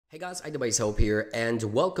Hey guys, iDevice Help here, and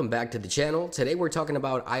welcome back to the channel. Today we're talking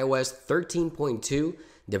about iOS 13.2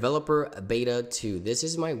 Developer Beta 2. This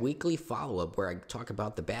is my weekly follow-up where I talk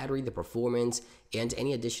about the battery, the performance, and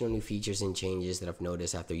any additional new features and changes that I've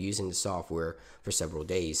noticed after using the software for several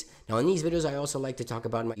days. Now in these videos, I also like to talk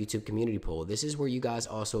about my YouTube community poll. This is where you guys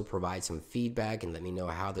also provide some feedback and let me know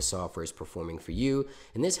how the software is performing for you.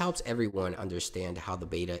 And this helps everyone understand how the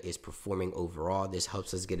beta is performing overall. This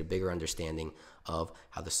helps us get a bigger understanding of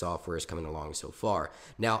how the software is coming along so far.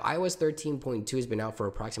 Now, iOS 13.2 has been out for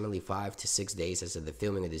approximately 5 to 6 days as of the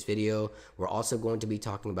filming of this video. We're also going to be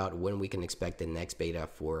talking about when we can expect the next beta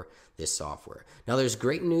for this software. Now, there's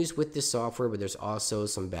great news with this software, but there's also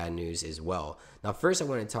some bad news as well. Now, first, I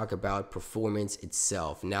want to talk about performance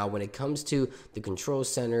itself. Now, when it comes to the control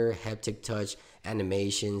center, haptic touch,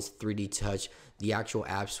 animations, 3D touch, the actual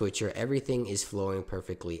app switcher, everything is flowing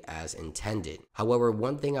perfectly as intended. However,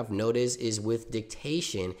 one thing I've noticed is with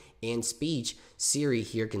dictation and speech, Siri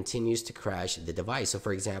here continues to crash the device. So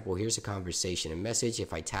for example, here's a conversation and message.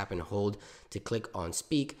 If I tap and hold to click on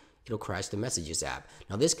speak, it'll crash the Messages app.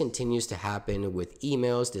 Now this continues to happen with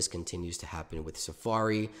emails. This continues to happen with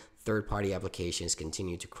Safari. Third-party applications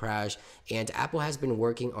continue to crash, and Apple has been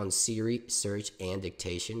working on Siri, search, and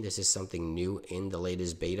dictation. This is something new in the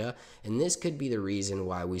latest beta, and this could be the reason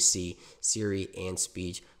why we see Siri and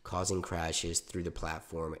speech causing crashes through the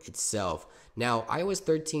platform itself. Now, iOS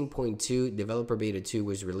 13.2 Developer Beta 2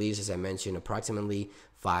 was released, as I mentioned, approximately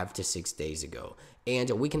 5 to 6 days ago.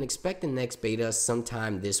 And we can expect the next beta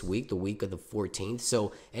sometime this week, the week of the 14th.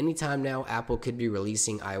 So anytime now, Apple could be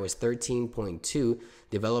releasing iOS 13.2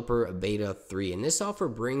 Developer Beta 3. And this software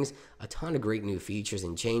brings a ton of great new features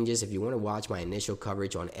and changes. If you want to watch my initial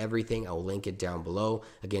coverage on everything, I'll link it down below.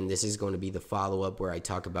 Again, this is going to be the follow-up where I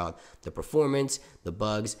talk about the performance, the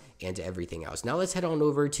bugs, and everything else. Now let's head on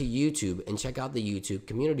over to YouTube and check out the YouTube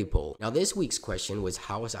community poll. Now this week's question was,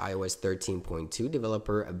 how is iOS 13.2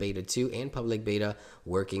 Developer Beta 2 and Public Beta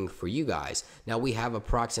working for you guys? Now we have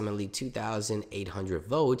approximately 2,800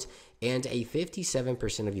 votes, and a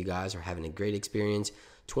 57% of you guys are having a great experience.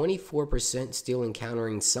 24% still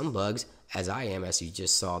encountering some bugs, as I am, as you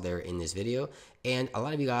just saw there in this video. And a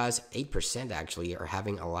lot of you guys, 8% actually, are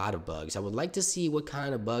having a lot of bugs. I would like to see what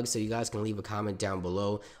kind of bugs, so you guys can leave a comment down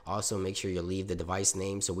below. Also, make sure you leave the device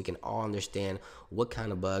name so we can all understand what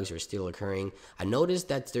kind of bugs are still occurring. I noticed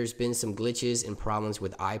that there's been some glitches and problems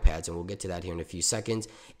with iPads, and we'll get to that here in a few seconds.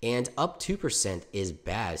 And up 2% is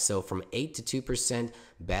bad. So from 8 to 2%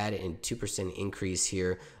 bad, and 2% increase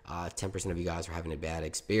here. 10% of you guys are having a bad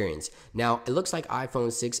experience. Now, it looks like iPhone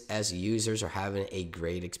 6s users are having a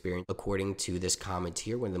great experience, according to this comment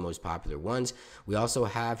here, one of the most popular ones. We also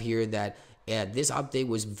have here that this update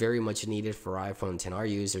was very much needed for iPhone XR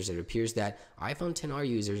users. It appears that iPhone XR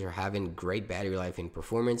users are having great battery life and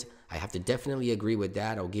performance. I have to definitely agree with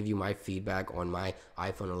that. I'll give you my feedback on my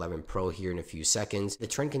iPhone 11 Pro here in a few seconds. The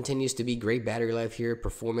trend continues to be great battery life here.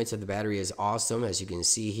 Performance of the battery is awesome, as you can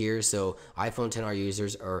see here. So iPhone XR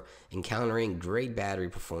users are encountering great battery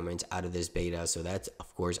performance out of this beta. So that's,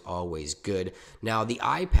 of course, always good. Now, the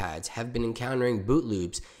iPads have been encountering boot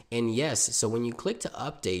loops. And yes, so when you click to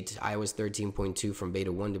update iOS 13.2 from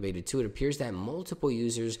beta 1 to beta 2, it appears that multiple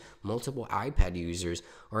users, multiple iPad users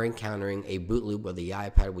are encountering a boot loop where the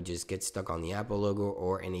iPad would just get stuck on the Apple logo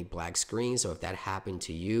or in a black screen. So if that happened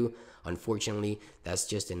to you, unfortunately, that's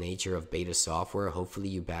just the nature of beta software. Hopefully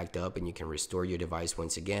you backed up and you can restore your device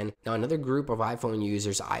once again. Now, another group of iPhone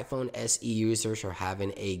users, iPhone SE users, are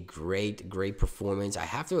having a great performance. I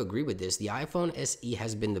have to agree with this. The iPhone SE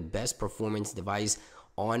has been the best performance device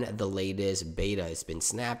on the latest beta. It's been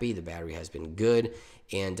snappy, the battery has been good,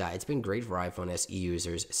 and it's been great for iPhone SE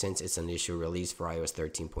users since its initial release for iOS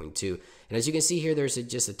 13.2. And as you can see here, there's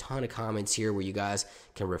just a ton of comments here where you guys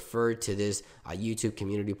can refer to this YouTube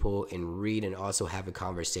community poll and read and also have a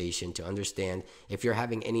conversation to understand if you're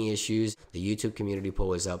having any issues. The YouTube community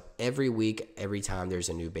poll is up every week, every time there's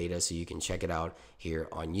a new beta, so you can check it out here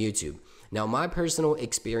on YouTube. Now, my personal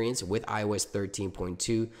experience with iOS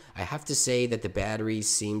 13.2, I have to say that the battery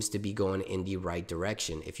seems to be going in the right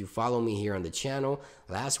direction. If you follow me here on the channel,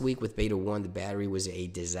 last week with beta 1, the battery was a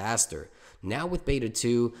disaster. Now with beta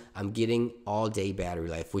 2, I'm getting all-day battery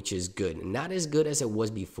life, which is good. Not as good as it was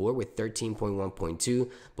before with 13.1.2,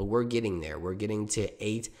 but we're getting there. We're getting to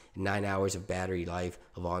 8-9 hours of battery life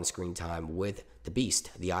of on-screen time with the beast,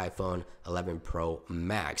 the iPhone 11 Pro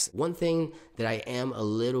Max. One thing that I am a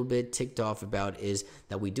little bit ticked off about is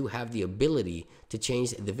that we do have the ability to change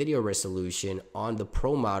the video resolution on the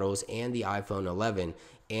Pro models and the iPhone 11.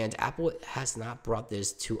 And Apple has not brought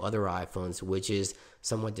this to other iPhones, which is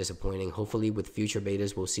somewhat disappointing. Hopefully with future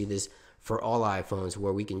betas, we'll see this for all iPhones,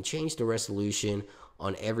 where we can change the resolution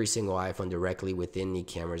on every single iPhone directly within the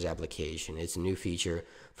cameras application. It's a new feature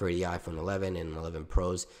for the iPhone 11 and 11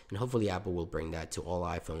 Pros, and hopefully Apple will bring that to all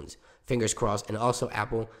iPhones. Fingers crossed. And also,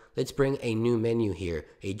 Apple, let's bring a new menu here,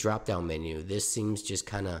 a drop-down menu. This seems just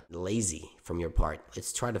kind of lazy from your part.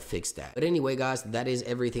 Let's try to fix that. But anyway, guys, that is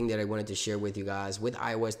everything that I wanted to share with you guys with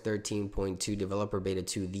iOS 13.2 Developer Beta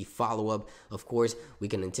 2, the follow-up. Of course, we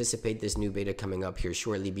can anticipate this new beta coming up here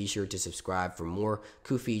shortly. Be sure to subscribe for more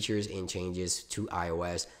cool features and changes to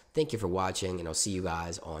iOS. Thank you for watching, and I'll see you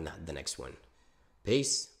guys on the next one.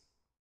 Peace.